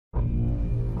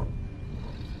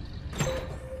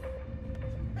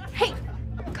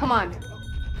Come on,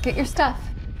 get your stuff.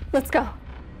 Let's go.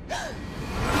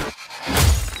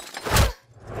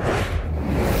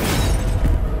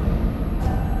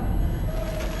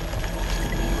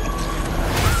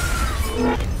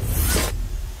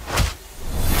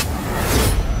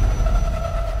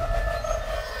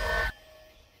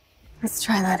 Let's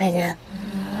try that again.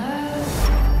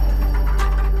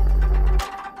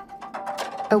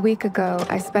 A week ago,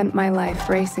 I spent my life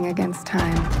racing against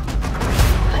time,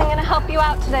 I'm gonna help you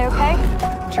out today, okay?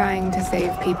 trying to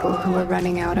save people who were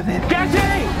running out of it. Jesse!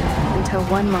 Until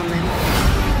one moment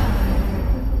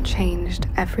changed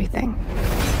everything.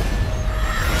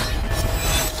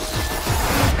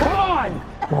 Come on!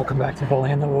 Welcome back to the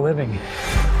land of the living.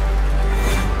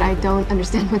 I don't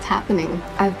understand what's happening.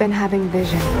 I've been having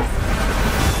visions.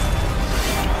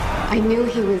 I knew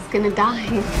he was gonna die.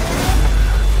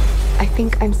 I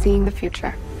think I'm seeing the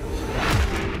future.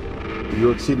 New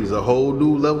York City's a whole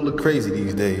new level of crazy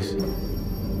these days.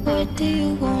 What do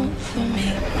you want from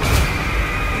me?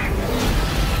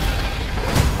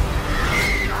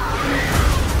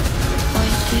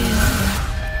 What do you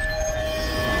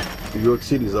want? New York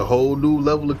City's a whole new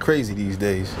level of crazy these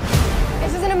days.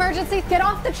 This is an emergency. Get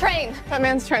off the train. That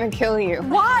man's trying to kill you.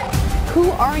 What? Who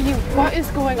are you? What is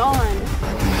going on?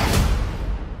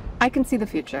 I can see the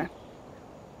future.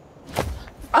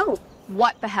 Oh,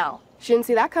 What the hell? she didn't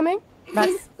see that coming?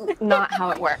 That's not how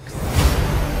it works.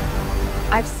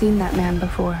 I've seen that man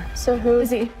before. So who is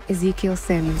he? Ezekiel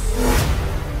Sims.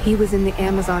 He was in the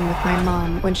Amazon with my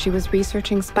mom when she was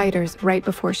researching spiders right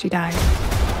before she died.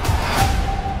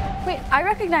 Wait, I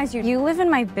recognize you. You live in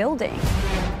my building.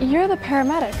 You're the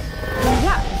paramedic.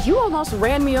 Yeah, you almost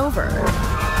ran me over.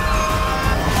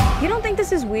 You don't think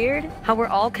this is weird? How we're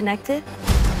all connected?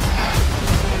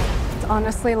 It's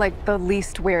honestly like the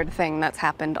least weird thing that's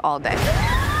happened all day.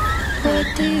 What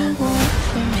do you want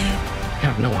from me? I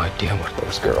have no idea what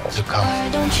those girls are coming. Why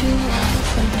don't you want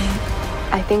from me?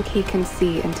 I think he can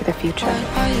see into the future.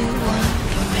 What are you want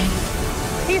from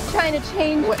me? He's trying to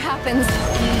change what happens. Do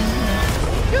you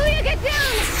know? Julia, get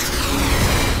down!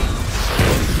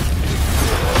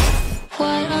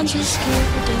 Why aren't you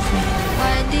scared of me?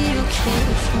 Why do you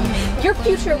care for me? Your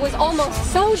future was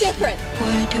almost so different.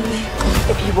 Where do we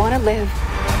go? If you want to live,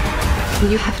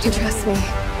 You have to trust me.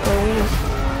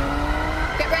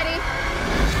 Get ready.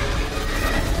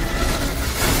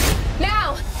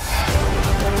 Now!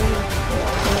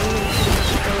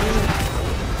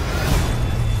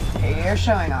 You're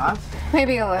showing off.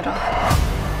 Maybe a little.